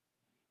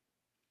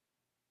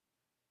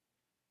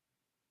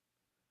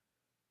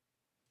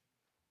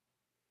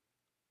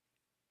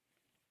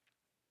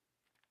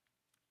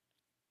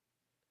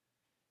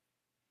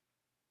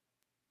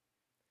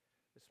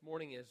This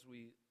morning, as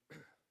we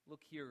look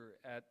here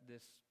at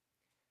this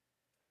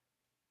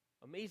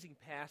amazing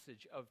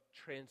passage of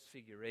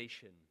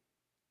Transfiguration,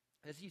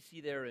 as you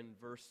see there in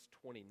verse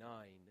 29,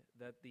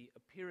 that the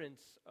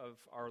appearance of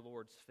our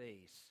Lord's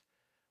face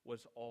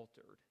was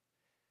altered,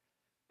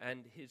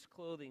 and his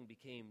clothing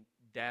became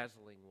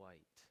dazzling white.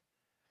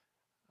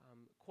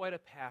 Quite a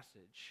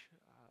passage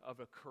of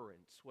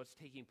occurrence, what's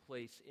taking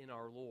place in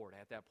our Lord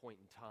at that point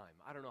in time.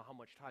 I don't know how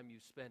much time you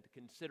spent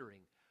considering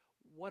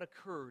what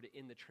occurred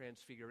in the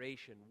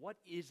Transfiguration. What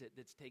is it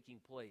that's taking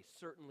place?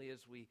 Certainly,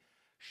 as we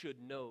should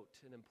note,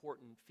 an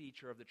important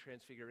feature of the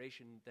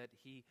Transfiguration that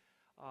he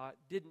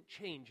didn't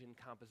change in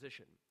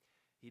composition.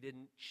 He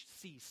didn't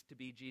cease to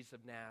be Jesus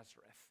of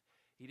Nazareth.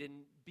 He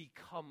didn't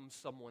become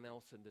someone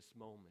else in this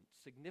moment.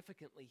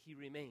 Significantly, he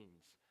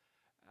remains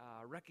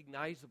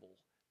recognizable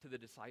to the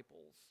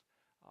disciples.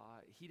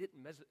 He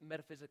didn't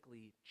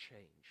metaphysically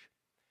change.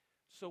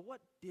 So what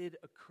did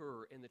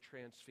occur in the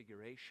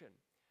Transfiguration?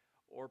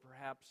 Or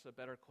perhaps a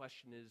better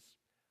question is,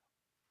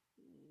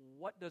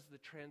 what does the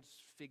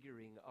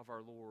transfiguring of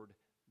our Lord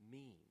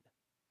mean?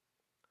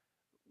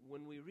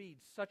 When we read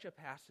such a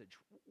passage,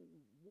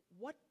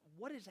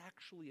 what is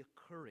actually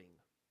occurring?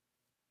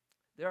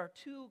 There are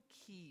two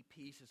key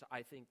pieces,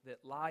 I think, that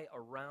lie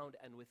around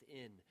and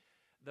within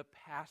the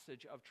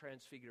passage of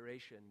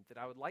Transfiguration that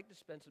I would like to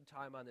spend some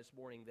time on this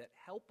morning that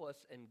help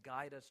us and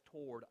guide us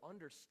toward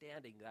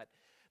understanding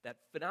that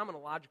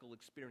phenomenological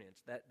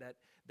experience,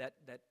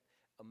 that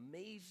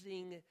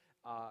amazing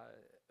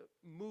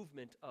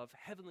movement of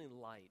heavenly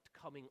light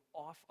coming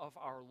off of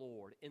our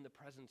Lord in the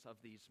presence of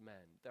these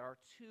men. There are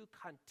two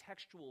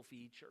contextual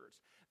features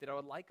that I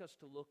would like us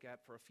to look at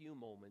for a few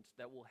moments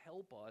that will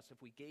help us,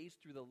 if we gaze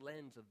through the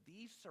lens of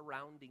these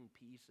surrounding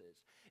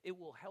pieces, it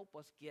will help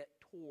us get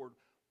toward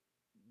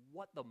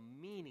what the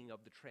meaning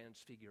of the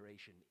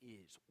Transfiguration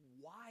is.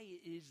 Why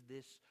is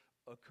this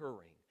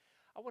occurring?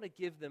 I want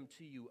to give them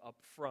to you up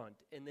front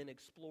and then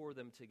explore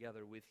them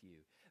together with you.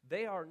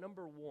 They are,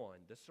 number one,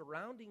 the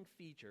surrounding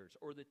features,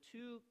 or the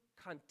two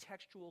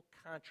contextual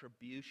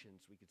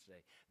contributions, we could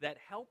say, that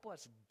help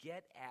us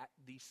get at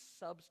the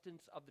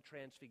substance of the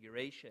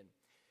Transfiguration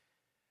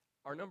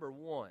are, number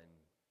one,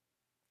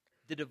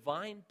 the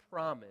divine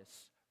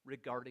promise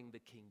regarding the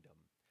kingdom.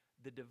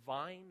 The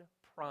divine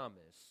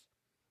promise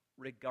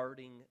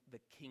regarding the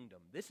kingdom.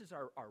 This is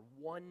our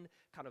one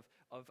kind of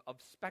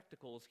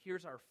spectacles.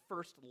 Here's our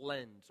first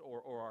lens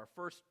or our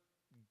first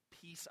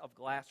piece of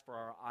glass for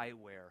our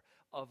eyewear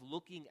of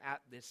looking at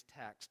this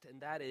text,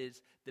 and that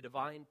is the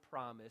divine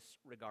promise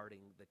regarding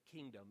the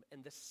kingdom.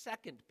 And the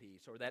second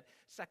piece, or that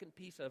second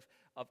piece of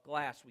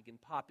glass we can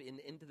pop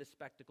into the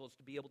spectacles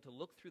to be able to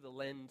look through the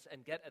lens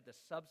and get at the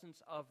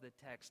substance of the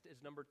text,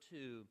 is number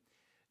two,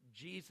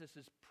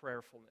 Jesus'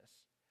 prayerfulness.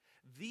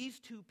 These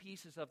two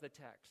pieces of the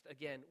text,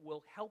 again,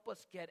 will help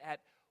us get at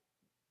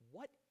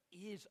what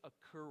is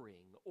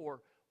occurring,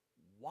 or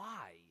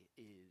why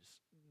is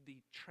the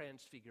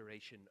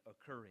Transfiguration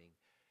occurring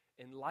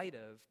in light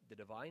of the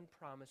divine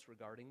promise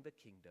regarding the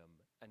kingdom,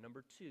 and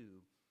number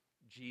two,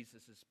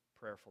 Jesus'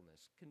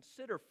 prayerfulness.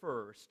 Consider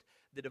first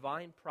the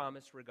divine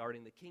promise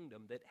regarding the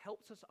kingdom that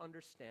helps us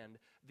understand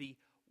the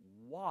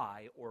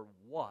why, or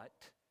what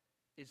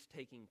is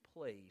taking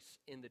place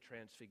in the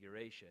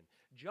Transfiguration.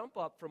 Jump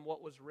up from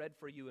what was read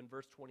for you in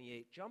verse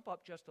 28. Jump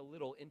up just a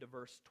little into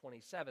verse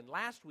 27.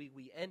 Last week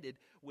we ended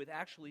with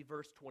actually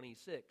verse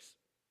 26.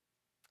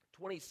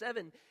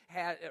 27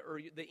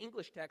 the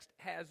English text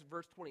has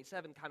verse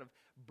 27 kind of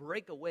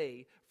break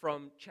away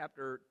from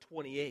chapter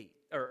 28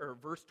 or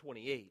verse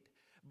 28.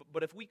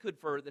 But if we could,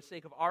 for the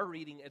sake of our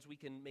reading, as we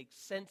can make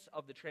sense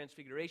of the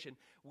Transfiguration,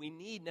 we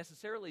need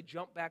necessarily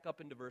jump back up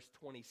into verse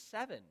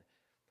 27.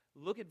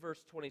 Look at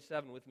verse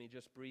 27 with me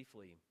just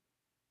briefly.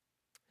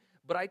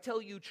 But I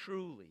tell you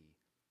truly,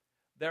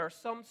 there are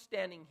some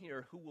standing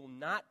here who will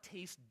not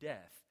taste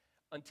death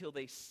until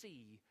they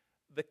see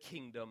the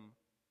kingdom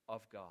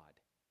of God.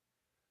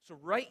 So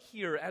right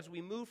here, as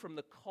we move from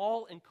the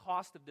call and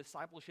cost of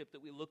discipleship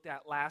that we looked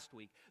at last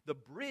week, the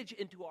bridge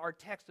into our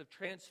text of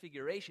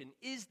Transfiguration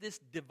is this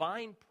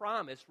divine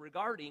promise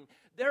regarding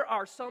there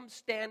are some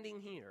standing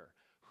here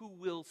who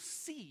will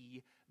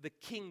see the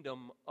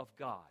kingdom of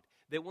God.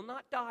 They will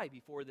not die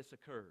before this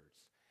occurs.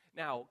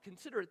 Now,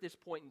 consider at this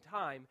point in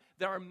time,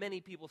 there are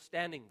many people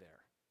standing there.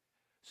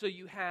 So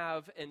you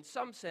have, in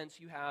some sense,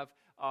 you have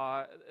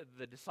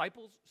the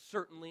disciples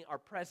certainly are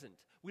present.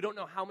 We don't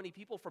know how many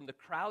people from the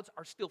crowds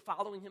are still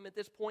following him at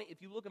this point.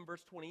 If you look in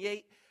verse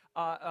 28,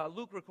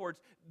 Luke records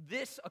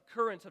this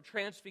occurrence of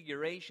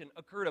Transfiguration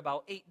occurred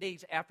about 8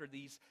 days after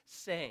these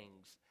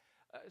sayings.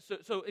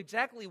 So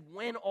exactly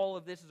when all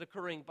of this is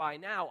occurring by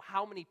now,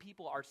 how many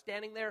people are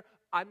standing there,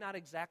 I'm not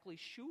exactly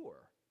sure.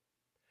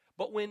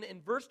 But when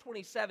in verse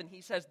 27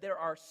 he says there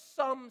are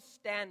some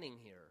standing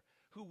here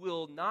who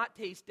will not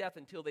taste death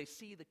until they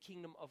see the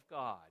kingdom of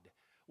God,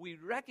 we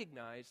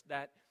recognize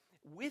that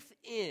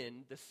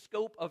within the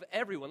scope of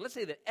everyone, let's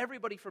say that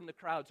everybody from the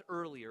crowds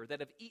earlier that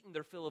have eaten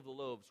their fill of the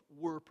loaves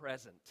were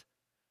present,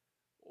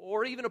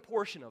 or even a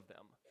portion of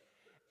them.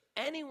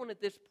 anyone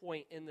at this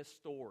point in the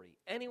story,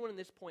 anyone at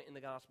this point in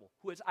the gospel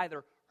who has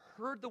either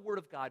heard the word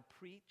of God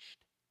preached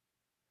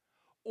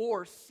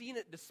or seen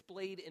it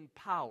displayed in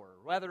power,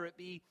 whether it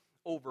be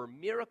over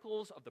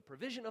miracles of the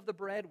provision of the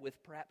bread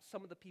with perhaps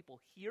some of the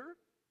people here,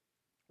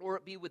 or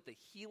it be with the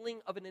healing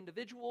of an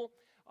individual,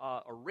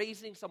 or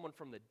raising someone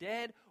from the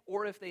dead,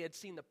 or if they had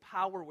seen the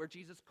power where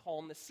Jesus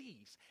calmed the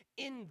seas.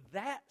 In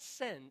that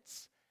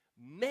sense,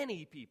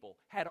 many people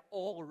had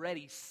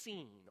already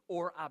seen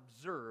or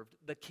observed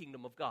the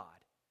kingdom of God.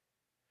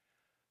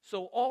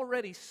 So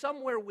already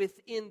somewhere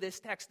within this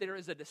text there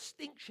is a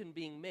distinction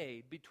being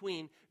made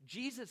between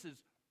Jesus'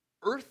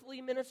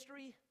 earthly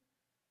ministry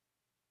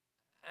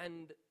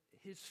and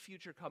his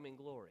future coming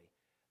glory.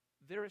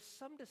 There is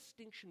some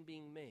distinction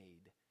being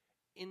made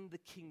in the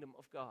kingdom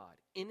of God,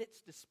 in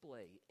its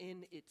display,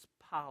 in its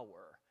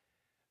power,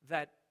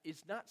 that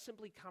is not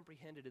simply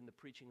comprehended in the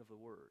preaching of the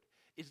word,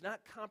 is not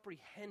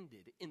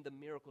comprehended in the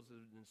miracles that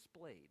have been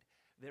displayed.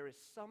 There is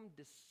some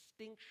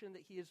distinction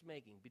that he is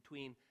making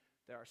between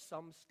there are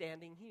some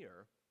standing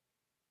here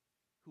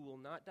who will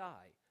not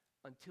die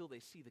until they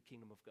see the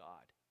kingdom of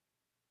God.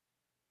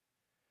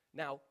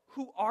 Now,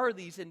 who are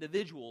these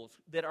individuals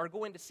that are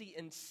going to see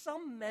in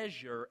some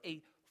measure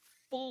a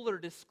fuller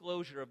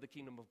disclosure of the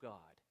kingdom of God?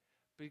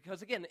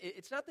 Because again,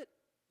 it's not that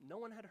no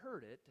one had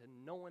heard it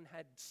and no one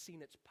had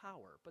seen its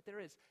power, but there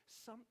is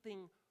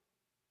something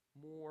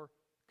more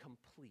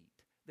complete.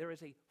 There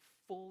is a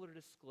fuller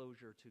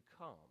disclosure to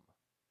come.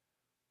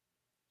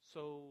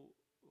 So,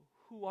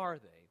 who are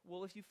they?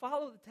 Well, if you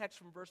follow the text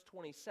from verse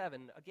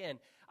 27, again,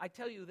 I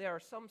tell you there are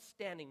some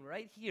standing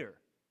right here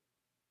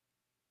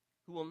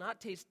who will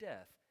not taste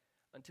death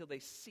until they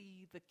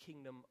see the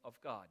kingdom of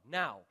God.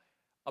 Now,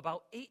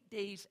 about 8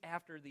 days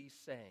after these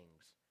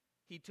sayings,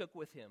 he took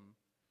with him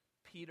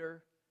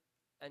Peter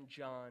and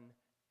John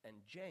and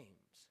James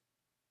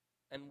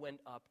and went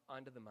up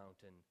onto the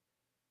mountain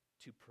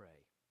to pray.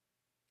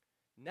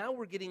 Now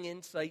we're getting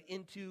insight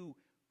into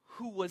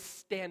who was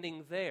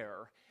standing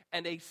there,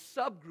 and a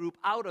subgroup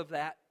out of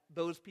that,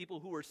 those people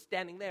who were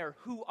standing there,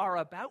 who are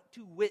about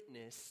to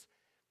witness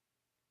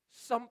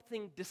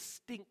something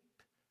distinct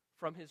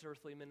from his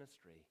earthly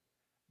ministry.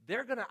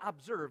 They're going to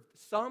observe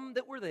some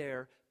that were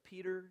there,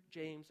 Peter,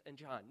 James, and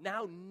John.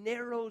 Now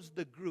narrows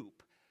the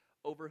group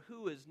over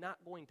who is not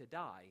going to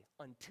die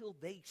until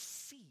they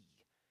see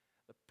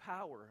the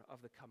power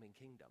of the coming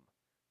kingdom.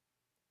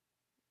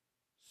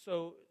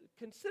 So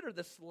consider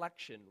the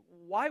selection.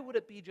 Why would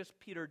it be just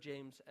Peter,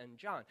 James, and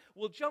John?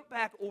 We'll jump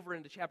back over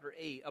into chapter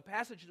 8, a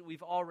passage that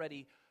we've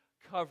already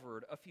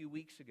covered a few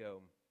weeks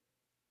ago.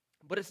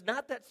 But it's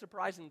not that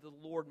surprising that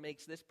the Lord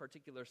makes this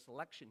particular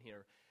selection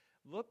here.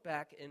 Look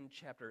back in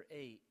chapter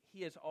 8.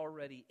 He has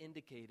already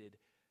indicated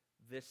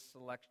this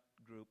select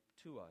group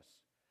to us.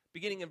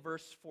 Beginning in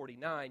verse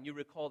 49, you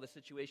recall the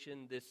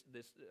situation, this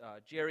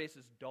Jairus'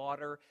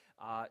 daughter,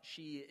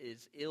 she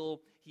is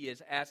ill. He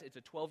has asked, it's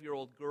a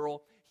 12-year-old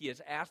girl. He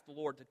has asked the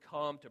Lord to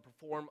come to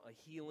perform a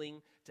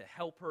healing, to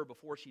help her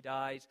before she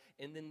dies.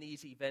 And then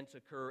these events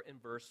occur in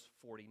verse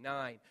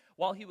 49.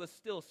 While he was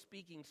still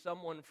speaking,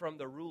 someone from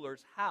the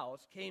ruler's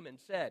house came and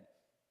said,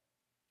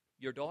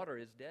 "Your daughter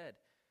is dead.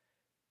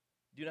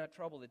 Do not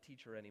trouble the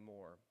teacher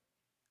anymore."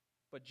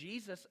 But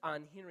Jesus,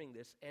 on hearing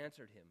this,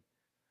 answered him.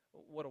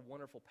 What a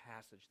wonderful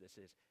passage this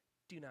is.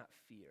 Do not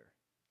fear.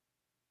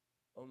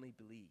 Only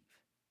believe,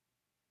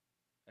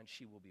 and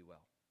she will be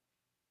well.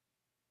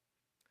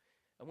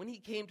 And when he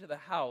came to the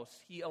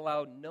house, he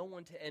allowed no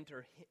one to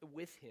enter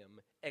with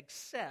him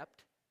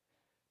except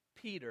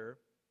Peter,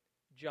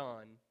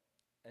 John,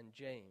 and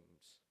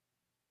James,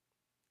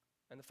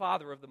 and the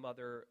father of the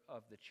mother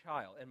of the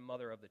child, and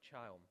mother of the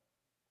child.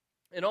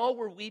 And all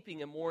were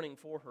weeping and mourning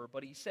for her,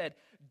 but he said,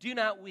 "Do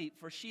not weep,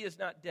 for she is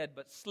not dead,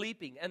 but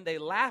sleeping." And they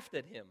laughed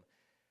at him,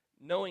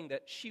 knowing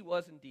that she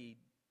was indeed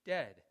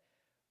dead.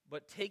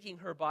 But taking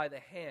her by the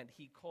hand,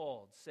 he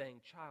called,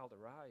 saying, "Child,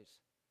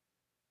 arise."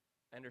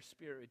 And her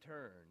spirit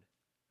returned,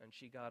 and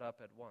she got up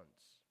at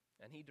once.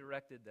 And he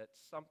directed that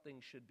something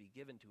should be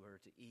given to her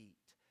to eat,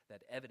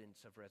 that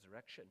evidence of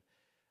resurrection.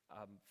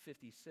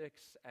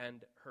 56,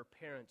 and her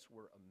parents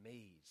were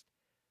amazed,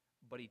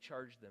 but he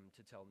charged them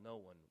to tell no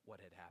one what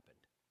had happened.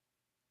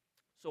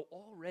 So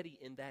already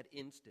in that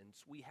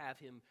instance, we have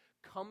him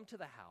come to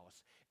the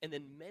house, and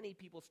then many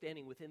people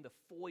standing within the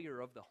foyer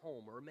of the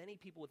home, or many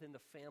people within the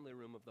family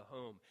room of the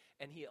home,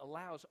 and he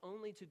allows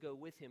only to go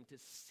with him to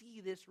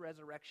see this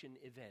resurrection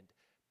event,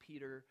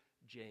 Peter,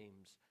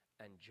 James,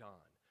 and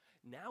John.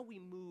 Now we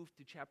move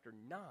to chapter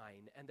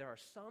 9, and there are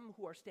some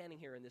who are standing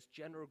here in this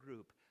general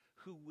group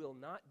who will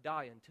not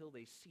die until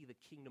they see the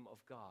kingdom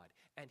of God.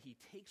 And he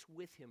takes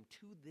with him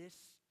to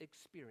this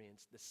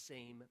experience the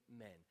same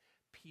men,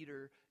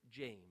 Peter,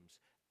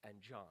 James,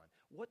 and John.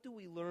 What do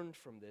we learn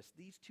from this?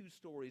 These two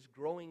stories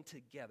growing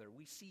together.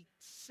 We see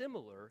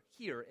similar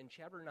here in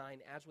chapter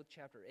 9 as with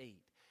chapter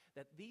 8,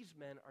 that these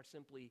men are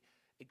simply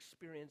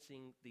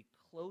experiencing the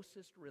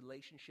closest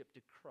relationship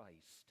to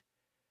Christ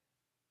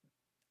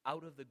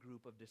out of the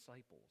group of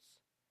disciples.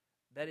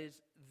 That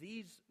is,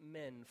 these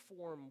men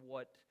form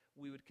what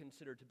we would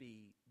consider to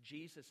be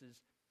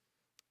Jesus'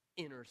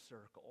 inner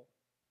circle.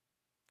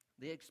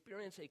 They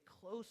experience a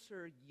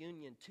closer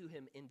union to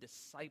him in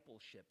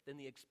discipleship than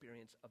the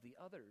experience of the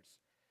others.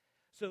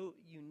 So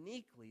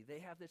uniquely, they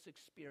have this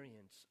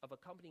experience of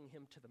accompanying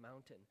him to the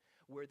mountain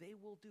where they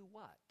will do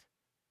what?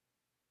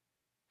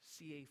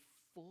 See a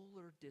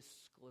fuller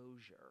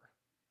disclosure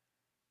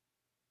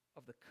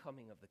of the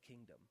coming of the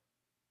kingdom.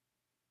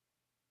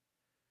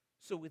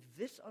 So with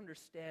this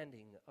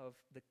understanding of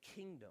the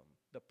kingdom,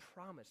 the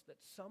promise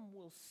that some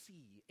will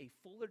see a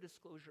fuller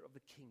disclosure of the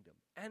kingdom,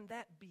 and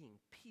that being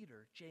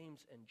Peter,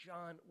 James, and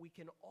John, we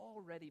can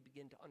already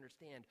begin to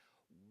understand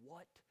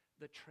what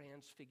the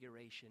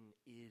transfiguration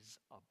is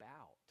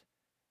about.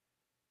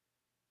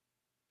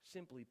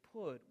 Simply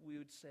put, we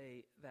would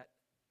say that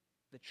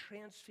the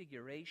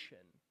transfiguration,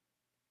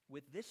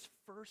 with this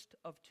first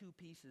of two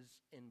pieces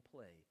in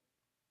play,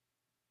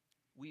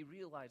 we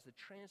realize the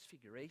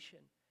transfiguration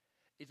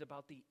is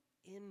about the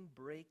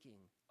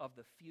inbreaking of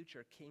the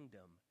future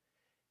kingdom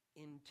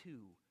into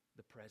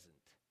the present.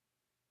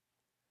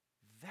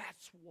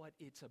 That's what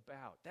it's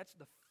about. That's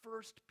the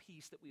first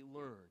piece that we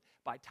learn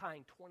by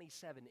tying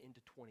 27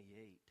 into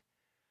 28.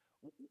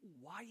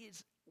 Why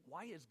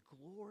is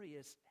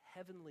glorious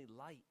heavenly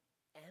light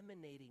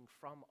emanating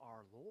from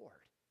our Lord?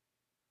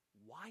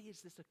 Why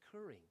is this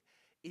occurring?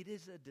 It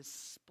is a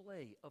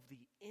display of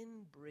the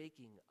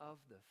inbreaking of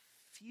the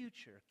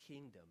future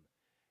kingdom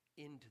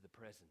into the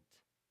present.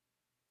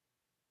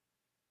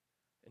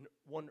 And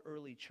one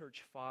early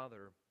church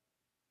father,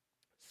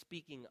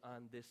 speaking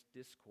on this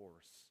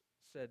discourse,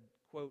 said,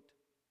 quote,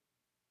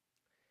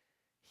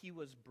 "He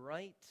was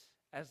bright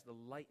as the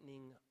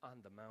lightning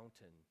on the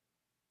mountain,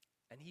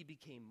 and he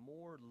became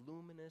more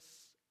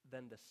luminous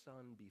than the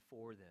sun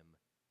before them,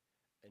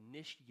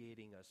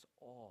 initiating us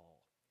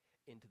all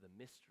into the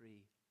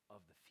mystery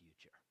of the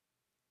future."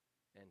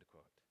 End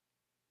quote.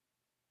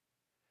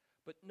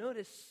 But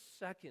notice,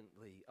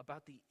 secondly,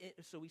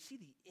 so we see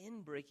the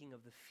inbreaking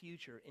of the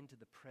future into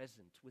the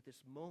present with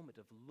this moment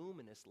of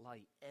luminous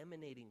light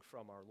emanating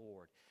from our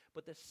Lord.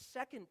 But the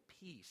second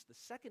piece, the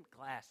second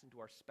glass into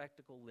our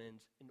spectacle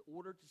lens, in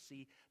order to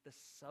see the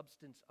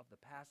substance of the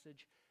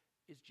passage,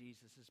 is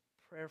Jesus'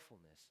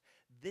 prayerfulness.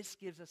 This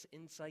gives us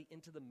insight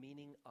into the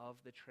meaning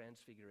of the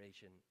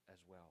transfiguration as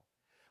well.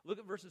 Look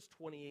at verses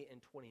 28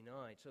 and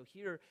 29. So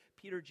here,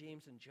 Peter,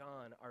 James, and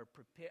John are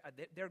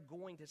prepared. They're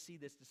going to see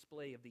this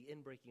display of the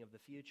inbreaking of the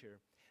future.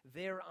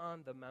 They're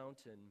on the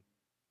mountain.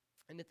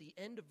 And at the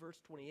end of verse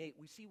 28,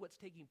 we see what's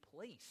taking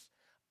place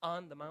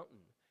on the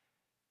mountain.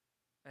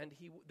 And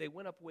they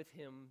went up with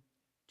him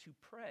to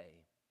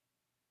pray.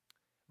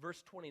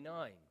 Verse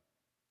 29,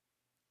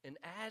 "And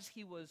as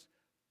he was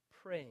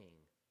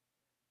praying,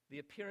 the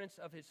appearance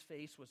of his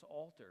face was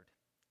altered,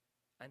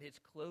 and his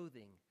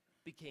clothing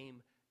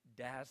became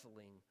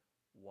dazzling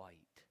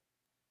white."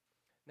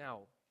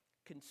 Now,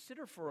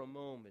 consider for a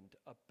moment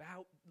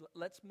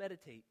let's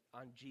meditate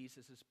on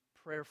Jesus'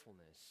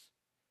 prayerfulness.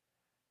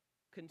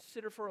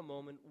 Consider for a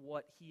moment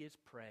what he is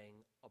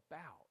praying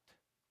about.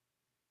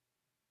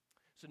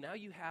 So now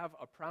you have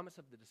a promise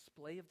of the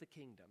display of the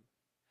kingdom,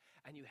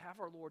 and you have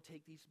our Lord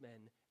take these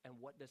men, and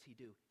what does he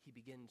do? He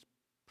begins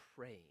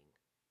praying.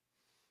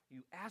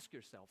 You ask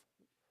yourself,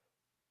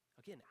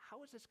 again,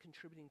 how is this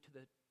contributing to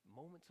the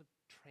moments of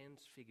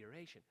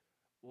transfiguration?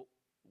 Well,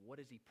 what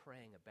is he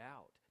praying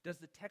about? Does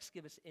the text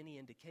give us any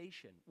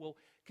indication? Well,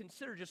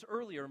 consider just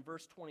earlier in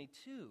verse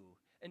 22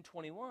 and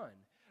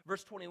 21.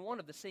 Verse 21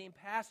 of the same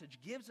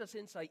passage gives us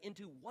insight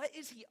into what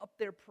is he up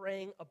there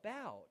praying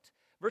about.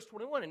 Verse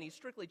 21, "And he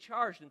strictly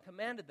charged and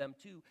commanded them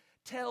to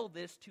tell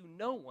this to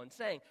no one,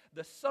 saying,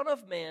 'The Son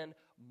of Man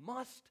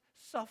must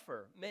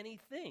suffer many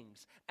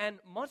things,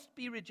 and must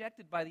be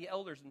rejected by the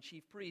elders and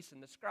chief priests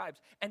and the scribes,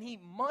 and he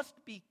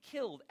must be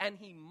killed, and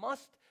he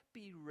must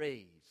be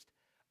raised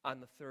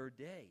on the third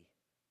day.'"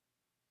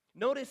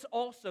 Notice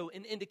also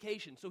an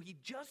indication. So he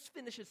just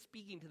finishes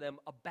speaking to them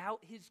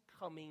about his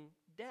coming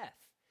death.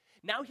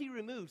 Now he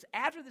removes,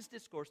 after this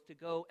discourse, to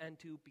go and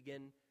to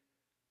begin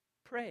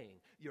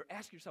praying. You're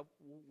asking yourself,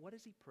 what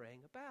is he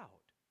praying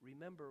about?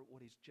 Remember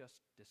what he's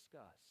just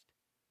discussed.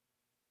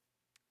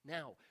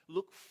 Now,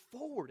 look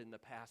forward in the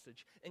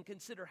passage and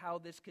consider how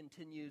this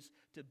continues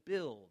to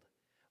build.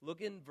 Look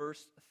in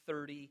verse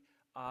 30,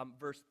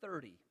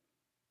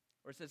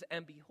 where it says,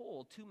 "And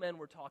behold, two men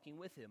were talking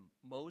with him,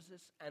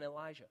 Moses and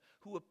Elijah,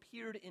 who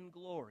appeared in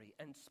glory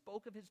and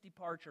spoke of his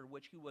departure,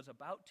 which he was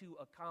about to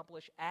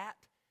accomplish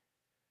at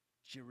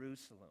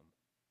Jerusalem."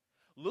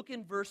 Look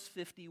in verse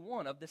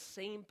 51 of the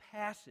same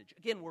passage.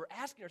 Again, we're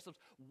asking ourselves,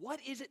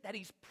 what is it that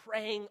he's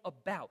praying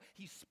about?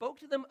 He spoke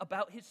to them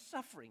about his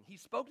suffering. He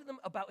spoke to them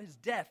about his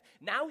death.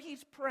 Now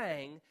he's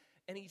praying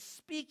and he's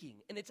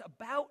speaking, and it's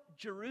about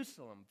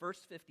Jerusalem.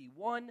 Verse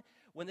 51,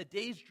 "When the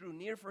days drew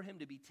near for him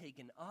to be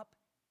taken up,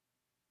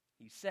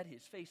 he set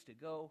his face to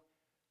go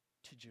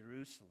to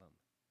Jerusalem."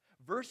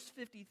 Verse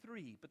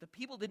 53, "But the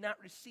people did not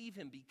receive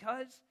him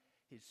because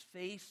his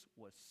face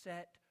was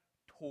set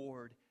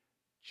toward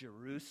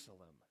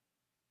Jerusalem."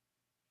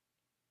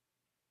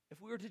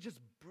 if we were to just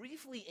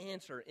briefly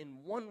answer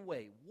in one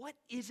way, what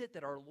is it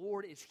that our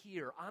Lord is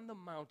here on the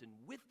mountain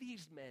with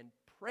these men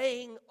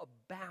praying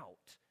about?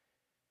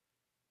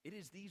 It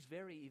is these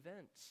very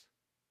events.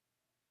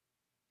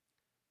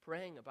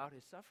 Praying about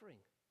his suffering.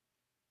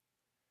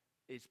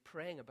 It is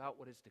praying about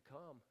what is to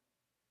come.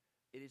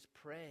 It is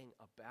praying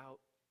about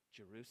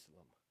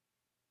Jerusalem.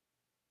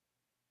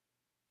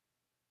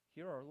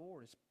 Here our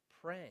Lord is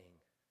praying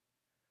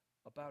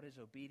about his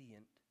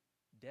obedient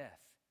death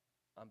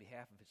on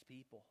behalf of his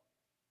people.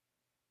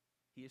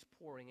 He is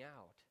pouring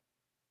out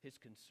his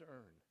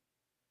concern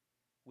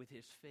with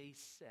his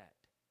face set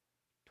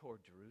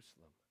toward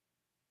Jerusalem.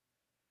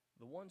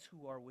 The ones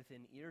who are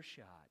within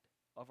earshot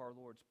of our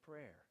Lord's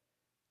prayer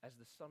as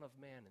the Son of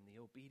Man and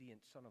the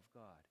obedient Son of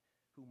God,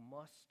 who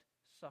must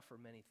suffer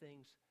many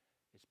things,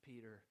 is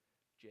Peter,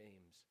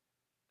 James,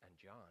 and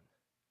John.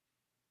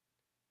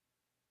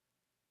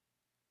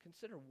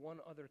 Consider one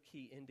other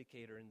key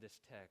indicator in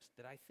this text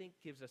that I think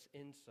gives us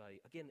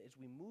insight. Again, as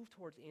we move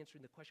towards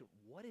answering the question,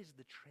 what is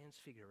the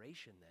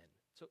Transfiguration then?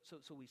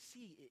 So we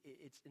see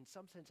it's in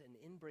some sense an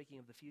inbreaking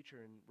of the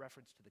future in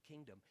reference to the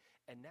kingdom.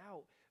 And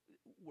now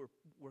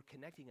we're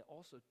connecting it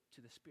also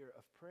to the spirit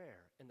of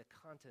prayer and the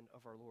content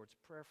of our Lord's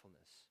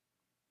prayerfulness.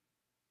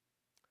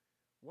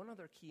 One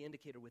other key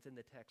indicator within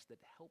the text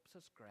that helps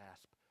us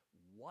grasp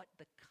what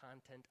the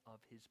content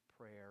of his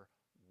prayer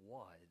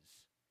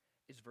was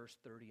is verse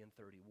 30 and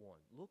 31.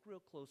 Look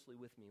real closely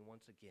with me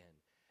once again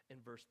in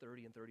verse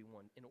 30 and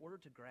 31 in order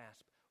to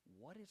grasp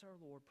what is our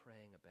Lord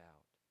praying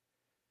about.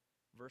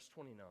 Verse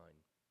 29.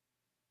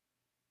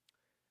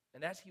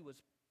 And as he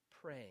was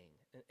praying,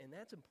 and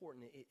that's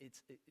important,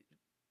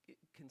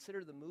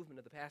 consider the movement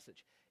of the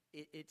passage.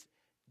 It's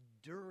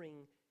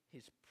during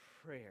his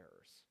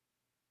prayers.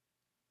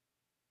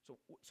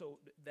 So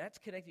that's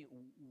connecting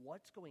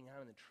what's going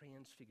on in the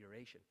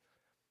Transfiguration.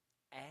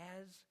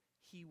 As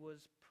he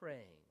was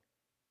praying,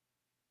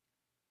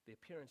 the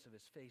appearance of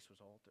his face was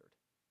altered,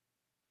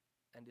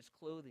 and his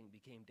clothing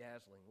became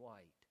dazzling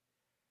white.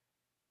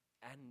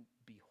 And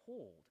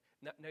behold,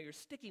 now you're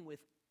sticking with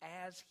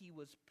as he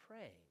was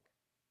praying.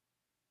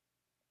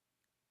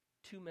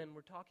 Two men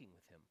were talking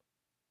with him,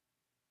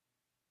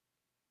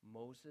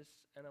 Moses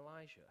and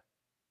Elijah,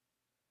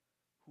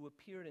 who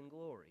appeared in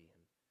glory.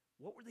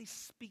 And what were they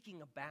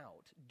speaking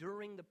about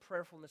during the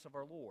prayerfulness of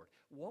our Lord?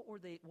 What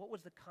was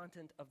the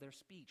content of their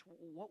speech?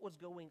 What was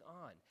going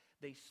on?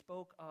 They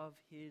spoke of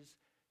his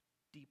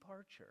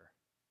departure.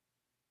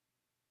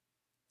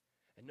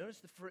 And notice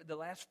the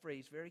last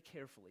phrase very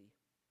carefully,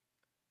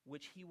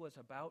 which he was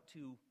about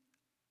to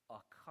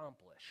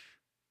accomplish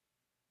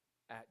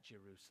at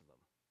Jerusalem.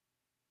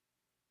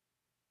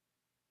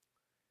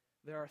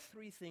 There are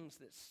three things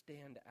that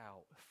stand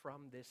out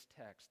from this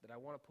text that I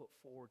want to put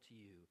forward to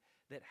you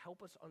that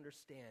help us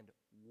understand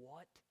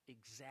what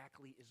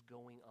exactly is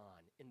going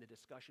on in the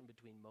discussion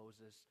between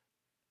Moses,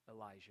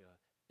 Elijah,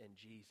 and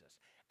Jesus.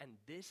 And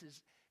this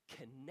is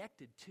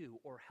connected to,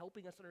 or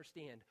helping us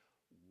understand,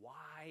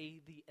 why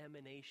the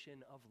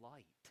emanation of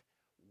light.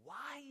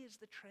 Why is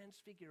the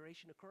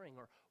Transfiguration occurring?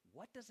 Or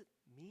what does it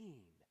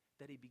mean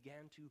that he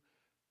began to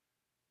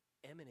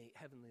emanate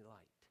heavenly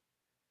light?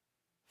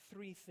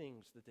 Three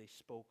things that they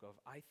spoke of,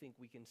 I think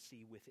we can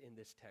see within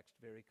this text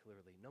very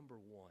clearly. Number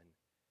one,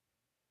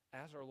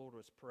 as our Lord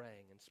was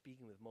praying and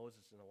speaking with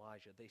Moses and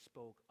Elijah, they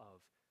spoke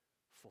of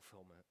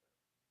fulfillment.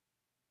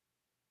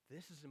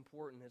 This is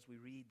important as we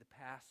read the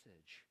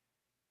passage.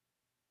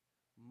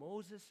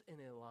 Moses and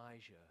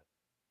Elijah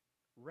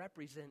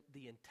represent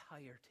the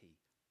entirety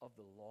of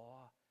the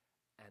law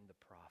and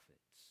the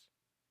prophets.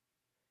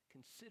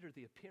 Consider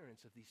the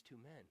appearance of these two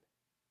men.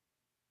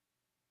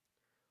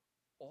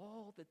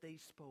 All that they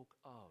spoke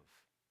of,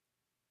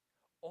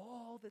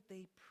 all that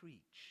they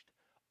preached,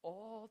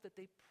 all that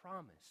they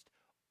promised,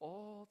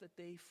 all that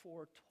they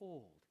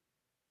foretold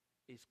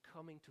is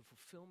coming to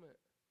fulfillment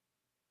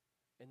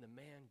in the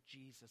man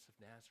Jesus of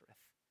Nazareth,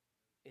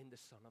 in the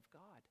Son of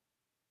God.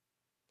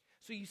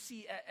 So you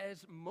see,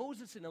 as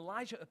Moses and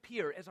Elijah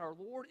appear, as our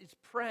Lord is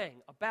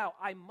praying about,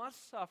 I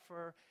must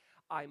suffer,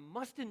 I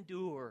must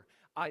endure,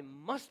 I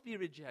must be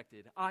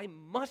rejected, I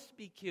must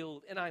be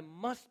killed, and I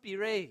must be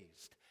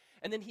raised.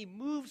 And then he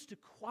moves to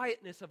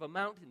quietness of a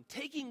mountain,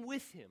 taking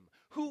with him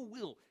who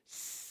will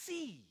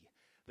see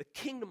the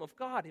kingdom of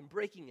God in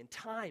breaking in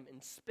time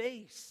and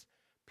space.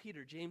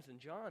 Peter, James, and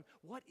John,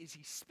 what is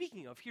he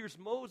speaking of? Here's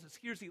Moses,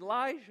 here's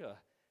Elijah.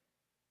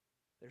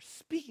 They're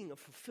speaking of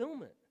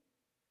fulfillment.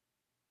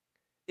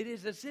 It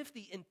is as if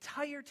the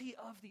entirety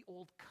of the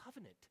Old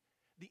Covenant,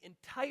 the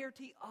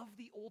entirety of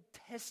the Old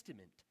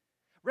Testament,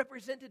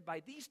 represented by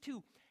these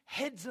two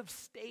heads of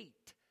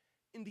state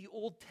in the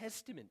Old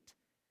Testament,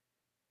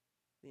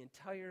 the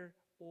entire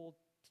Old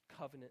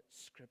Covenant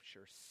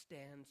Scripture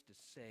stands to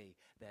say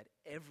that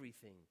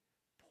everything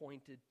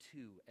pointed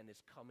to and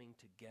is coming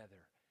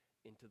together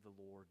into the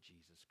Lord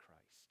Jesus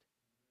Christ.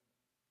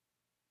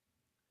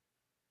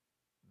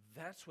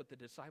 That's what the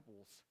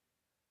disciples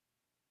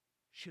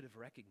should have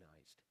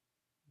recognized.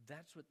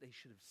 That's what they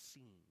should have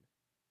seen.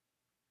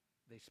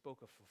 They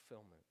spoke of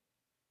fulfillment.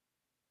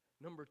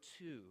 Number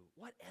two,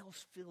 what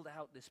else filled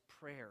out this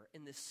prayer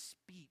in this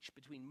speech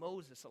between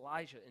Moses,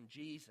 Elijah, and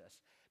Jesus?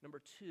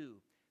 Number two,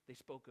 they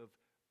spoke of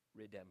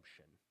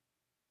redemption.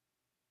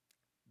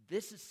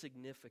 This is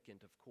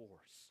significant, of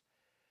course,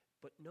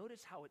 but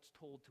notice how it's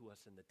told to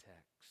us in the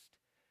text.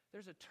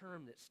 There's a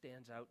term that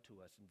stands out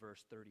to us in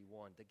verse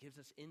 31 that gives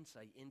us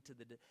insight into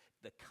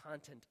the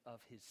content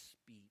of his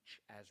speech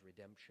as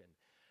redemption.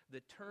 The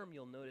term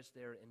you'll notice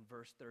there in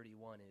verse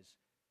 31 is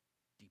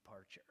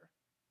departure.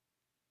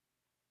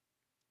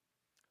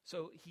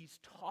 So he's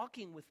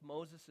talking with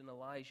Moses and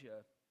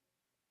Elijah,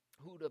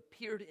 who'd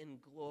appeared in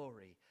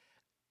glory,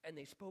 and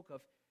they spoke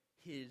of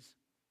his,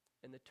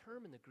 and the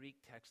term in the Greek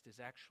text is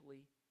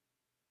actually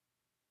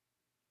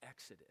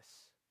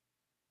exodus.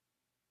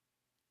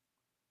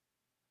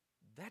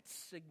 That's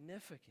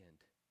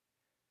significant.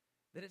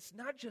 That it's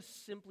not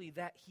just simply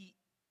that he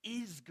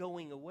is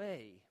going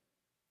away,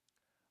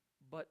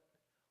 but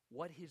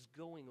what his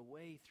going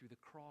away through the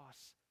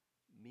cross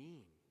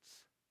means.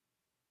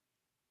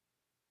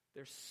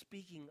 They're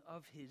speaking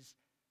of his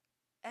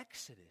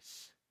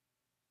exodus.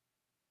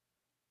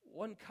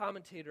 One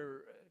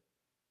commentator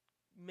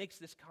makes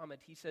this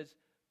comment. He says,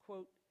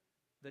 quote,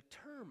 "The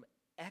term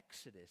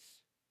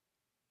exodus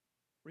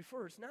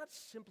refers not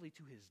simply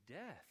to his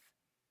death,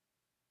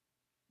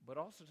 but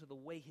also to the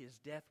way his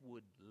death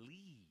would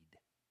lead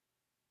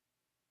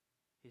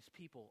his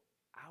people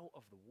out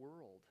of the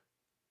world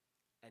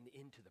and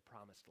into the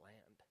promised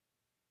land."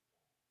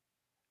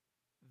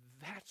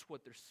 That's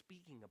what they're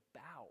speaking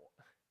about.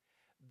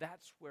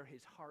 That's where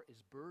his heart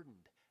is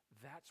burdened.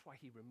 That's why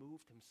he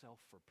removed himself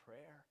for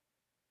prayer.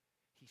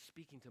 He's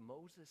speaking to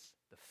Moses,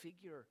 the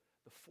figure,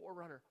 the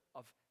forerunner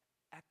of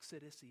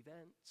Exodus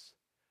events,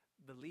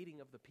 the leading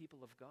of the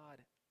people of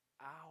God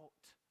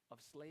out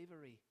of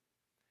slavery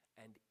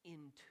and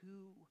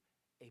into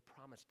a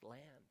promised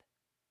land.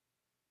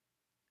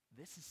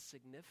 This is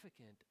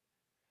significant.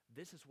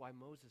 This is why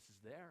Moses is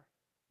there.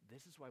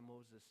 This is why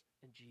Moses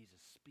and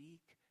Jesus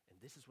speak,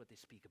 and this is what they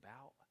speak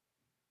about.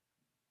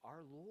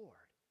 Our Lord,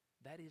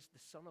 that is the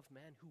Son of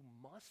Man who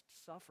must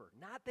suffer.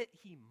 Not that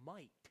he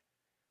might,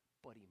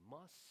 but he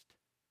must.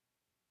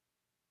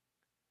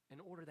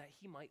 In order that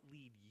he might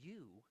lead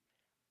you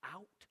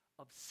out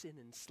of sin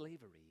and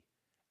slavery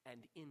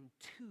and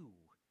into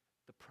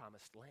the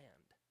promised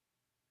land.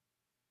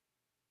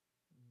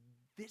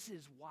 This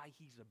is why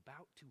he's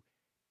about to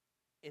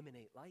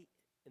emanate light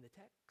in the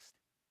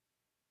text.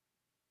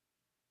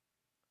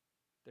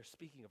 They're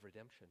speaking of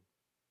redemption.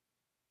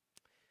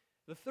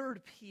 The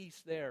third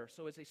piece there,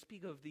 so as they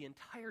speak of the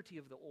entirety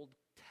of the Old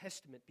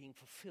Testament being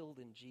fulfilled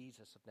in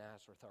Jesus of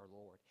Nazareth, our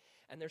Lord,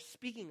 and they're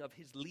speaking of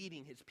his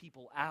leading his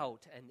people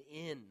out and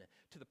in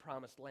to the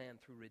promised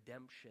land through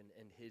redemption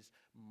and his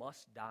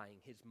must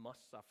dying, his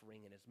must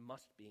suffering, and his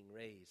must being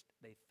raised,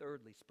 they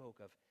thirdly spoke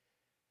of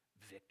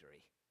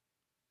victory.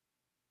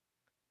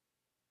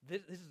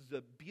 This is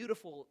a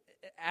beautiful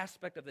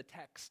aspect of the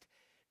text.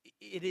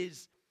 It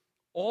is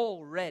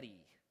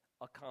already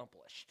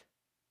accomplished.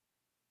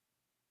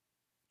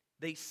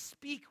 They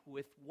speak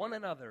with one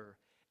another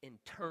in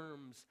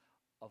terms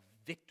of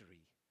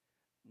victory.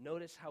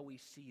 Notice how we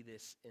see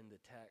this in the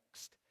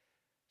text.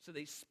 So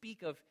they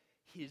speak of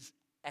his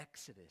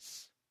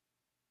exodus.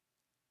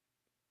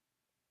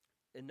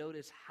 And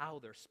notice how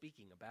they're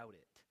speaking about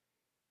it,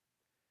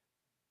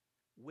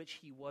 which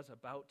he was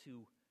about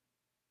to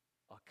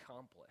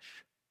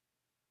accomplish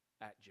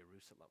at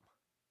Jerusalem.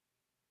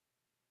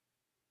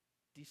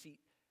 Do you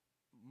see?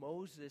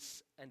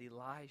 Moses and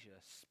Elijah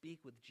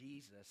speak with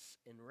Jesus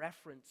in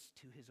reference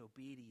to his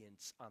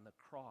obedience on the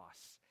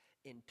cross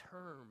in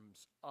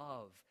terms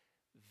of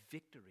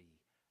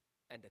victory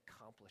and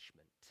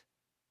accomplishment.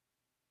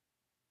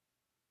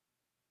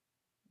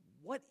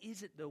 What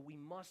is it, though, we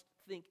must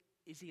think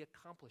is he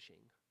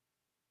accomplishing?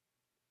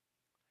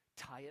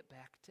 Tie it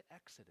back to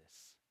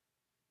Exodus.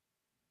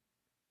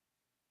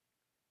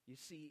 You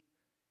see,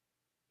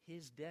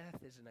 his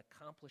death is an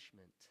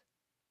accomplishment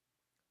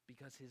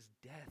because his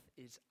death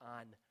is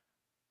on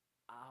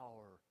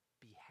our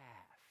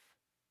behalf.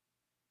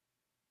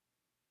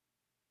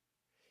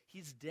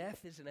 His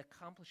death is an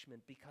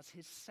accomplishment because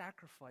his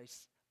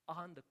sacrifice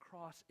on the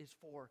cross is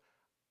for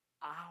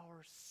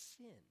our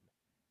sin,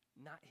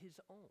 not his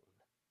own.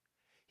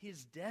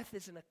 His death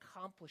is an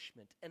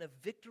accomplishment and a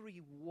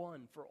victory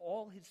won for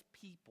all his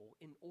people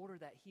in order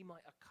that he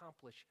might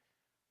accomplish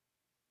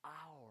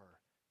our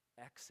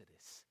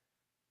exodus,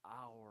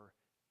 our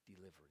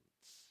deliverance.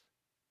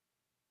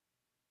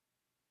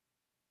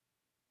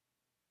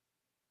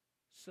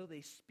 So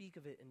they speak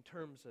of it in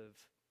terms of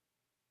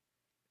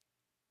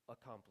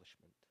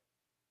accomplishment.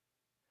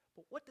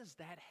 But what does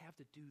that have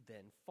to do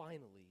then,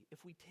 finally,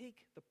 if we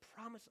take the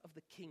promise of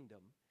the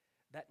kingdom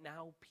that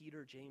now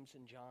Peter, James,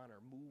 and John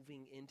are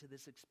moving into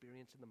this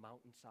experience in the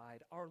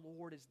mountainside. Our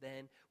Lord is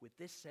then, with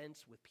this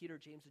sense, with Peter,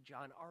 James, and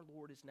John, our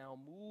Lord is now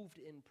moved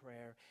in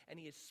prayer, and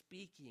he is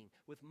speaking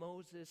with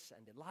Moses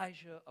and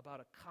Elijah about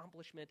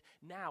accomplishment.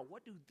 Now,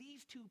 what do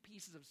these two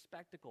pieces of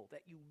spectacle,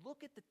 that you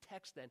look at the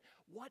text then,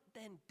 what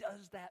then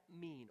does that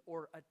mean,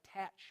 or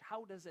attach?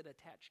 How does it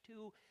attach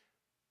to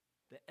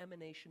the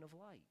emanation of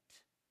light?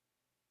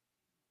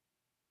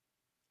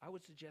 I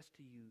would suggest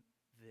to you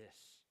this.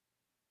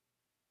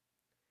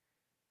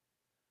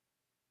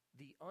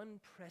 The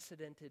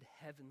unprecedented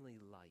heavenly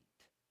light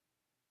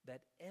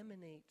that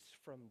emanates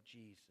from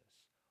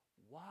Jesus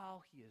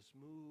while he is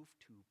moved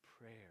to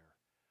prayer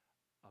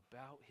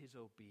about his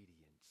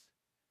obedience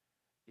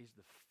is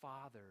the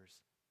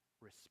Father's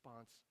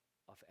response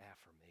of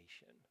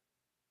affirmation,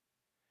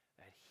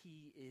 that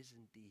he is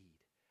indeed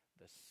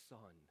the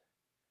Son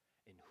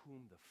in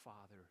whom the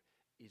Father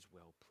is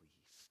well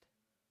pleased.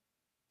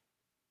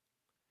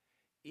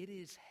 It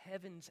is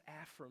heaven's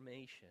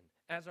affirmation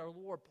as our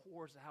Lord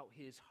pours out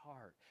his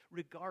heart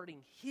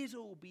regarding his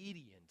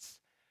obedience.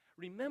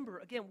 Remember,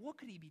 again, what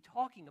could he be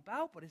talking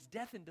about but his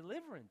death and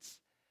deliverance?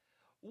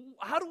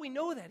 How do we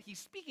know that? He's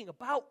speaking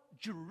about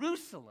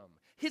Jerusalem,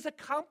 his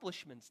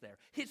accomplishments there.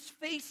 His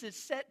face is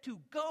set to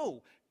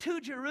go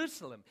to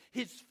Jerusalem.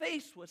 His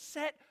face was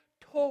set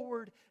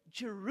toward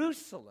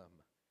Jerusalem.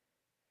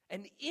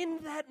 And in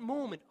that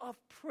moment of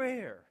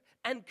prayer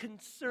and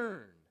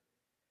concern,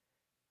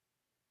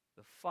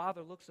 the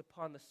Father looks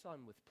upon the Son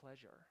with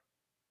pleasure.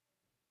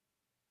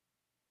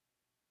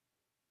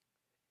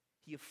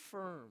 He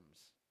affirms,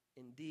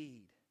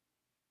 indeed,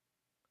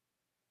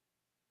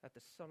 that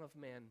the Son of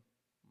Man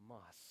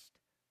must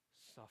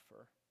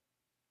suffer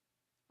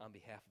on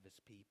behalf of his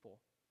people.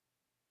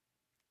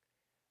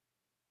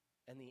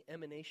 And the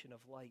emanation of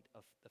light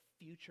of the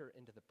future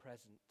into the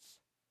present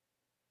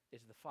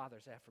is the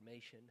Father's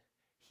affirmation,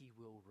 he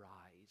will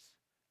rise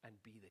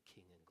and be the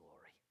King in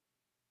glory.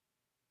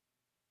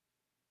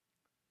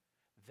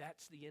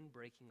 That's the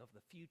inbreaking of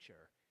the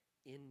future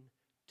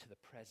into the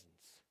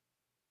presence.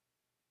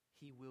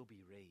 He will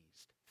be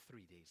raised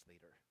 3 days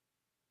later.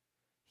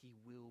 He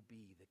will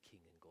be the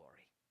King in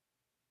glory.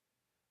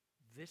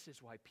 This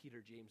is why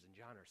Peter, James, and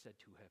John are said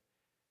to have,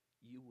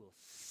 you will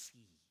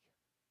see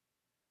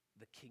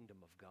the kingdom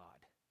of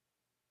God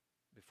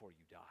before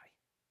you die.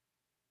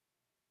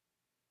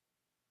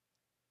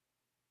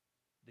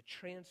 The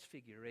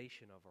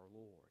transfiguration of our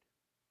Lord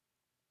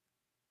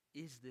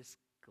is this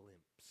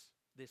glimpse,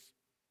 this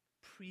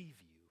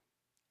preview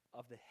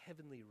of the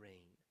heavenly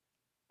reign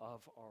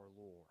of our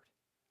Lord,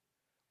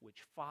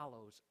 which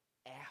follows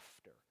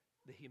after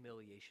the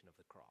humiliation of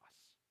the cross.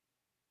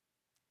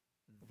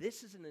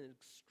 This is an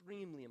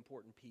extremely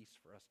important piece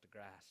for us to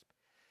grasp.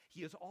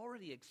 He has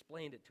already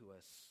explained it to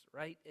us,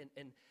 right,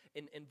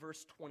 in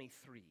verse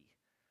 23.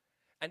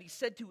 And he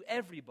said to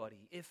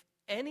everybody, if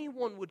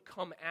anyone would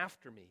come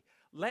after me,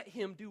 let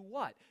him do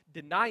what?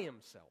 Deny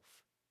himself.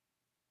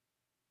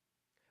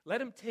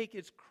 Let him take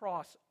his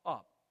cross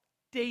up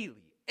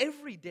daily,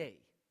 every day.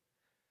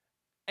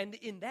 And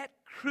in that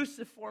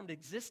cruciformed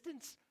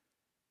existence,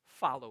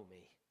 follow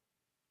me.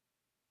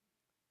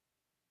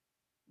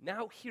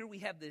 Now here we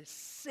have the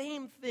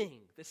same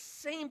thing, the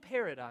same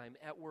paradigm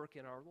at work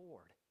in our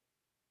Lord.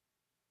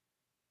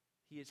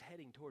 He is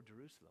heading toward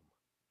Jerusalem.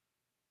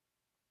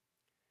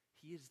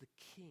 He is the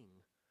King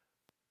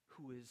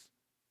who is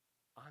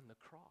on the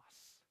cross.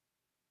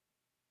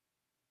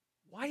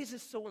 Why is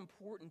this so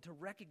important to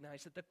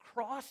recognize that the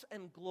cross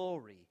and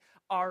glory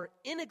are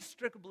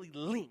inextricably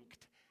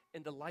linked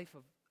in the life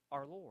of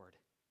our Lord?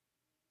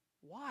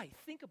 Why?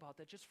 Think about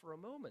that just for a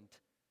moment.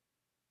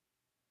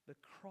 The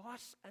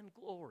cross and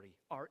glory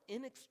are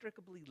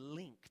inextricably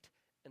linked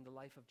in the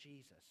life of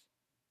Jesus.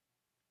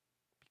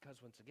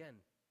 Because once again,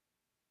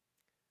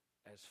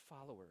 as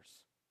followers,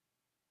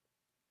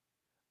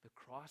 the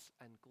cross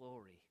and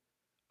glory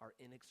are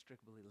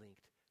inextricably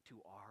linked to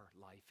our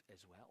life as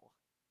well.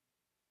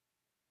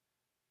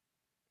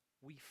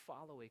 We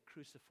follow a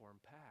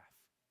cruciform path.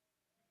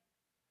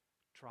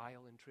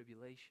 Trial and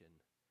tribulation,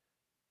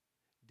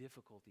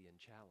 difficulty and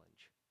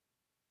challenge.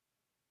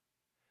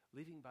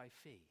 Living by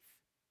faith,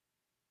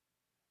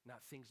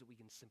 not things that we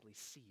can simply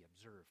see,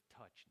 observe,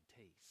 touch, and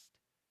taste.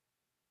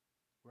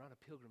 We're on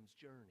a pilgrim's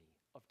journey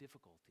of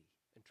difficulty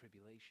and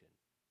tribulation,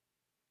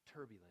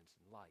 turbulence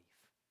in life.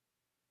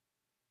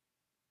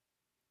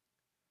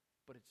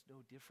 But it's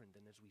no different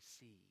than as we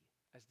see,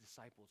 as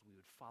disciples, we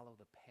would follow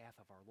the path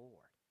of our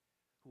Lord,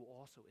 who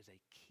also is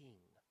a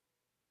king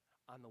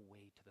on the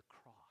way to the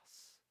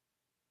cross.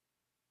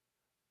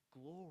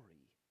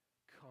 Glory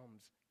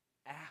comes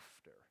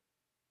after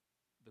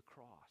the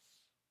cross.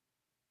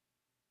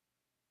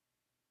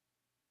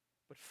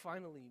 But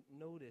finally,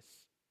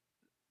 notice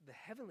the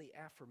heavenly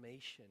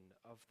affirmation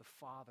of the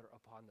Father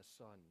upon the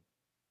Son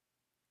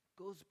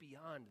goes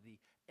beyond the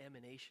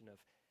emanation of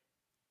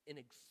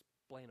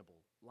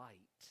inexplainable light.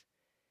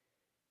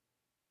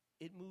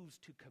 It moves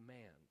to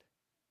command.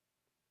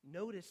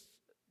 Notice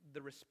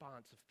the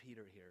response of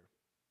Peter here.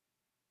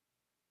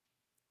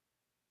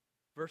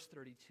 Verse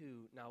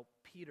 32, now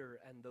Peter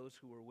and those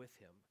who were with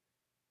him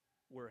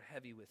were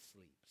heavy with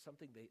sleep,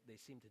 something they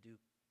seem to do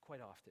quite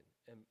often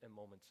in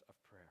moments of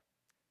prayer.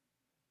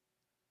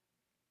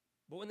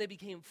 But when they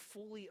became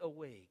fully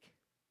awake,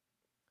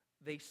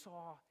 they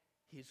saw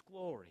his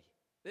glory.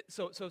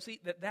 So see,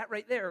 that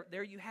right there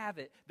you have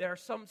it. There are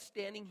some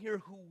standing here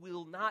who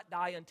will not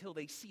die until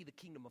they see the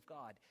kingdom of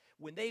God.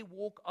 When they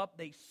woke up,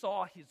 they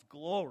saw his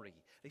glory.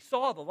 They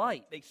saw the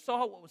light. They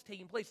saw what was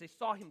taking place. They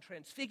saw him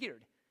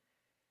transfigured.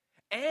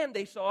 And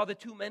they saw the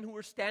two men who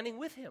were standing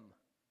with him.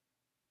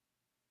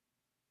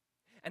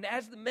 And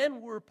as the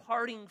men were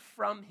parting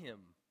from him,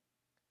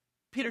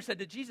 Peter said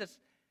to Jesus,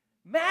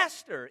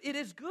 Master, it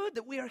is good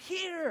that we are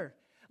here.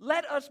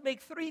 Let us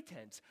make 3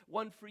 tents,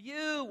 one for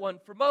you, one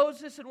for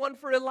Moses, and one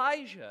for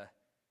Elijah.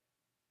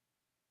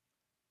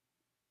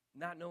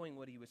 Not knowing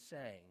what he was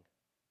saying.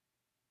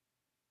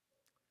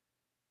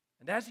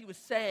 And as he was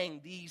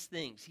saying these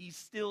things, he's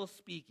still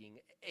speaking.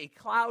 A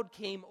cloud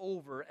came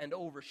over and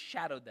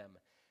overshadowed them,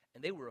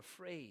 and they were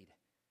afraid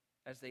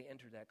as they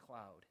entered that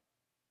cloud.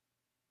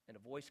 And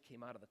a voice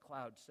came out of the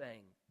cloud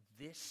saying,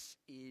 This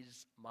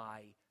is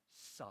my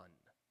Son,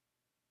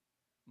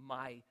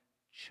 my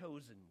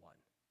chosen one.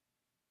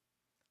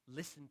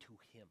 Listen to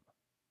him.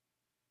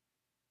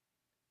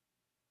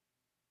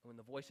 And when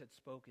the voice had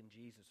spoken,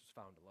 Jesus was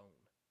found alone.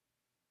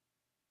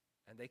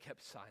 And they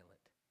kept silent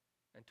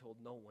and told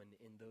no one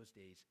in those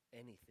days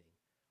anything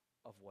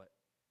of what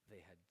they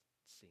had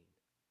seen.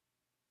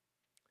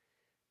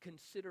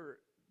 Consider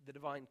the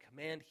divine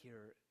command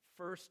here.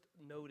 First,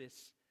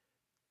 notice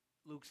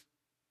Luke's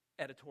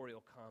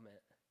editorial comment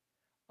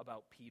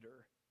about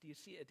Peter. Do you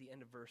see it at the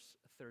end of verse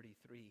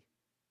 33?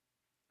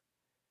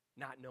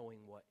 Not knowing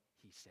what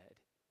he said.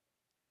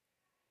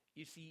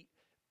 You see,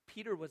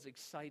 Peter was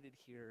excited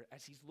here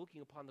as he's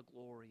looking upon the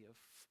glory of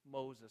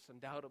Moses,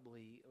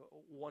 undoubtedly,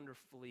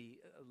 wonderfully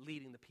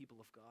leading the people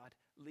of God,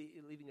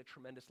 leaving a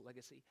tremendous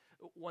legacy,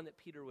 one that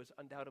Peter was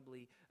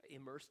undoubtedly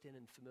immersed in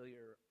and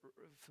familiar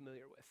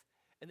with.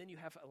 And then you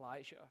have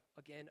Elijah,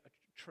 again, a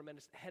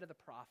tremendous head of the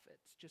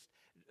prophets, just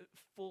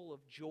full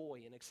of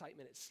joy and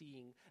excitement at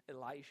seeing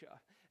Elijah.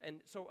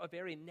 And so a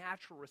very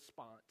natural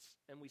response,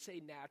 and we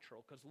say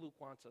natural because Luke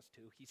wants us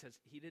to. He says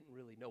he didn't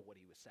really know what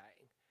he was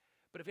saying.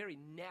 But a very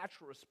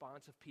natural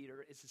response of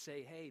Peter is to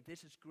say, hey,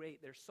 this is great.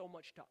 There's so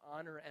much to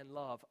honor and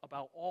love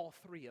about all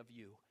 3 of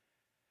you.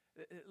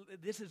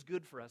 This is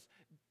good for us.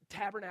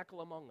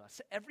 Tabernacle among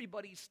us.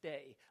 Everybody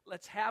stay.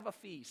 Let's have a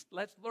feast.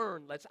 Let's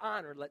learn. Let's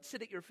honor. Let's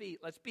sit at your feet.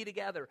 Let's be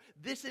together.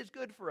 This is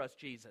good for us,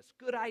 Jesus.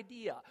 Good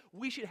idea.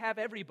 We should have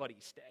everybody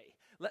stay.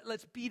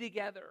 Let's be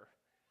together.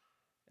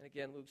 And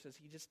again, Luke says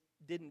he just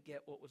didn't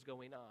get what was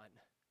going on.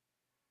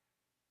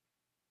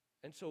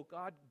 And so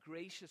God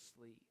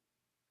graciously,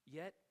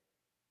 yet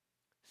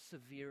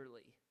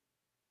severely,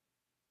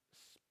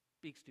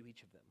 speaks to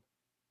each of them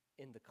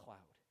in the cloud.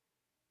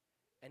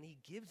 And he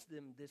gives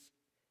them this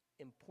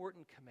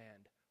important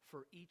command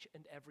for each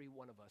and every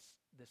one of us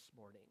this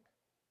morning.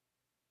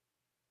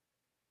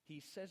 He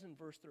says in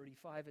verse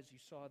 35, as you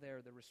saw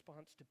there, the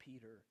response to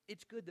Peter,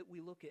 it's good that we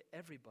look at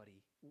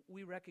everybody.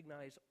 We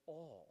recognize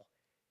all.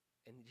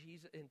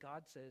 And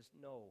God says,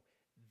 no,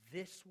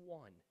 this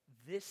one,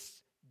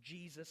 this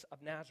Jesus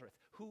of Nazareth,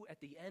 who at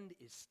the end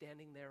is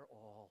standing there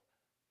all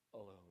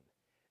alone.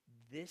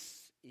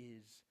 This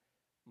is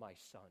my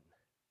Son.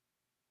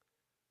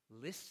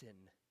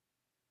 Listen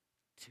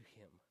to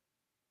him.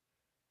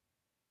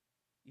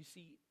 You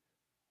see,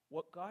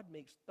 what God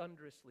makes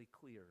thunderously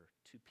clear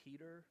to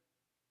Peter,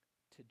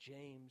 to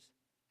James,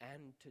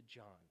 and to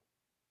John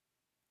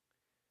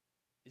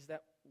is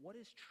that what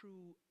is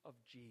true of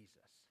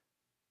Jesus,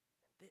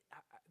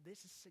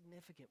 this is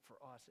significant for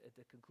us at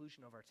the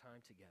conclusion of our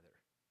time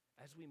together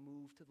as we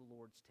move to the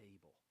Lord's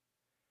table.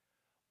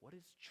 What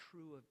is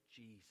true of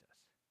Jesus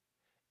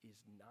is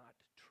not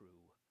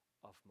true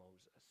of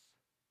Moses,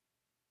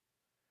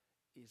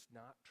 is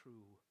not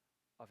true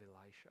of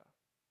Elisha,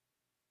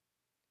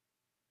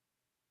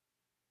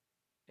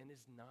 and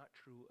is not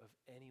true of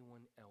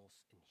anyone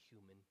else in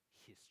human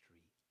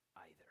history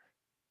either.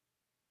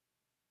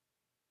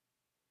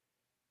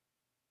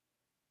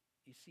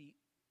 You see,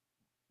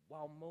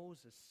 while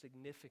Moses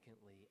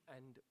significantly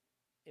and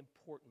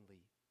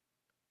importantly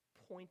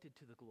pointed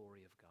to the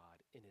glory of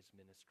God in his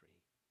ministry,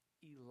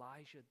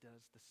 Elijah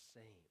does the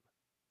same,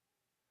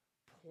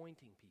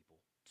 pointing people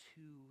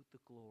to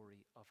the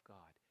glory of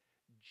God.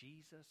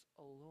 Jesus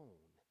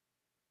alone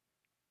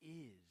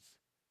is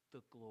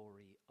the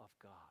glory of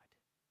God.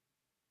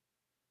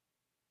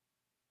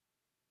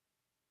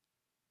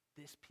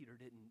 This Peter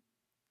didn't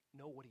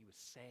know what he was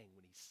saying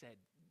when he said,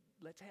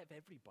 let's have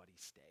everybody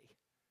stay.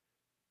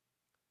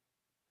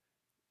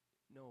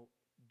 No,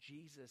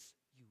 Jesus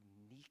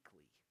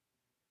uniquely,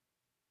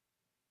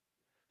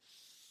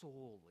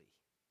 solely,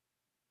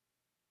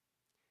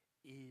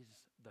 is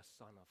the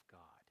Son of God,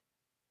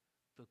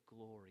 the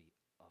glory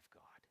of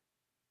God.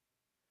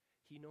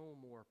 He no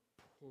more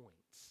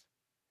points.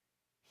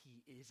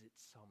 He is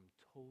its sum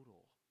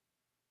total,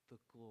 the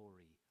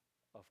glory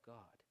of God.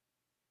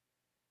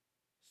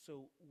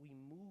 So we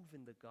move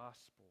in the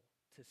gospel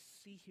to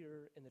see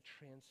here in the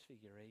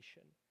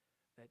Transfiguration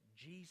that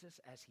Jesus,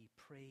 as he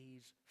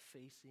prays,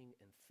 facing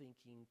and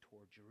thinking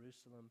toward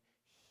Jerusalem,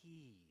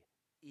 he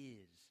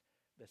is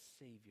the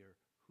Savior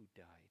who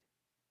died.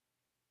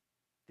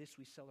 This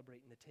we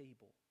celebrate in the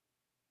table.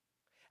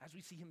 As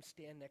we see him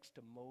stand next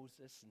to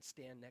Moses and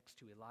stand next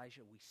to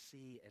Elijah, we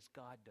see, as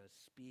God does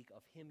speak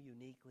of him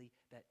uniquely,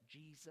 that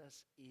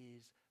Jesus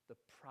is the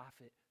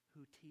prophet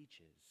who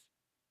teaches.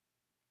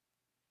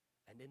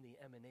 And in the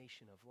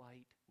emanation of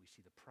light, we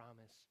see the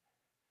promise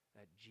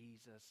that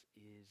Jesus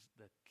is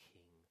the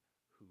King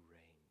who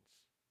reigns.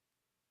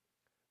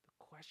 The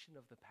question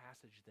of the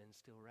passage then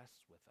still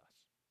rests with us.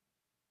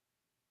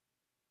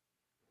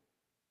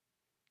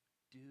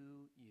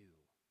 Do you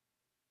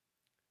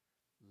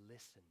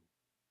listen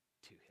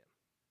to him?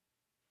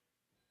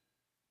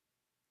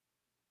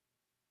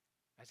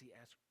 As he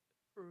asked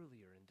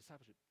earlier in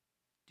discipleship,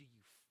 do you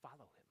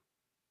follow him?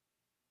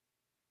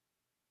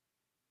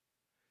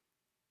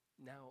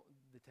 Now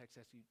the text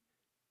asks you,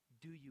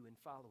 do you in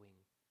following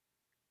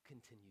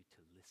continue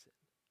to listen?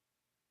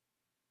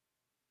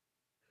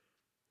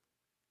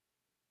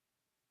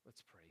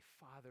 Let's pray.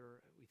 Father,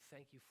 we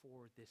thank you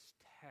for this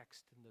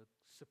text and the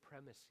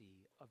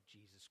supremacy of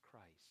Jesus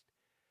Christ.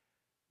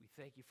 We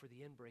thank you for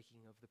the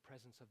inbreaking of the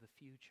presence of the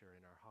future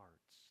in our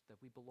hearts,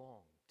 that we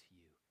belong to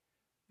you,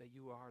 that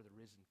you are the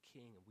risen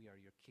King and we are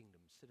your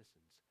kingdom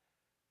citizens.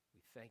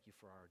 We thank you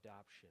for our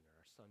adoption and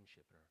our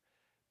sonship and our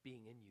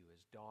being in you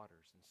as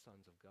daughters and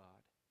sons of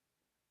God.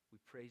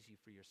 We praise you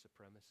for your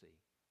supremacy.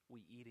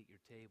 We eat at your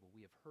table.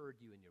 We have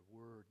heard you in your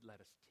word. Let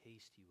us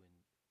taste you in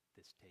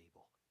this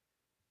table.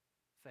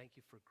 Thank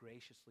you for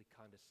graciously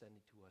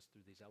condescending to us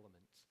through these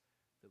elements,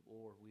 that,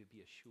 Lord, we would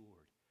be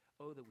assured.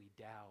 Oh, that we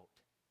doubt.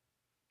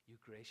 You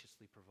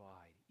graciously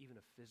provide even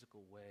a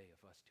physical way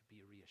of us to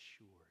be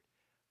reassured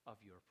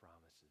of your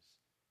promises.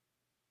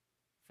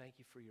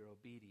 Thank you for your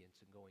obedience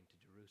in going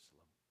to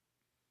Jerusalem.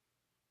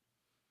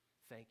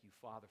 Thank you,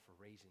 Father, for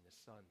raising the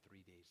Son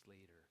 3 days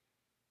later.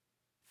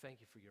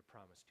 Thank you for your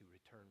promise to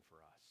return for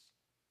us.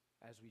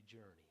 As we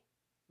journey,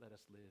 let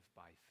us live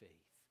by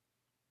faith.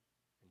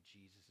 In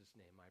Jesus'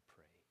 name I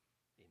pray.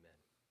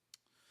 Amen.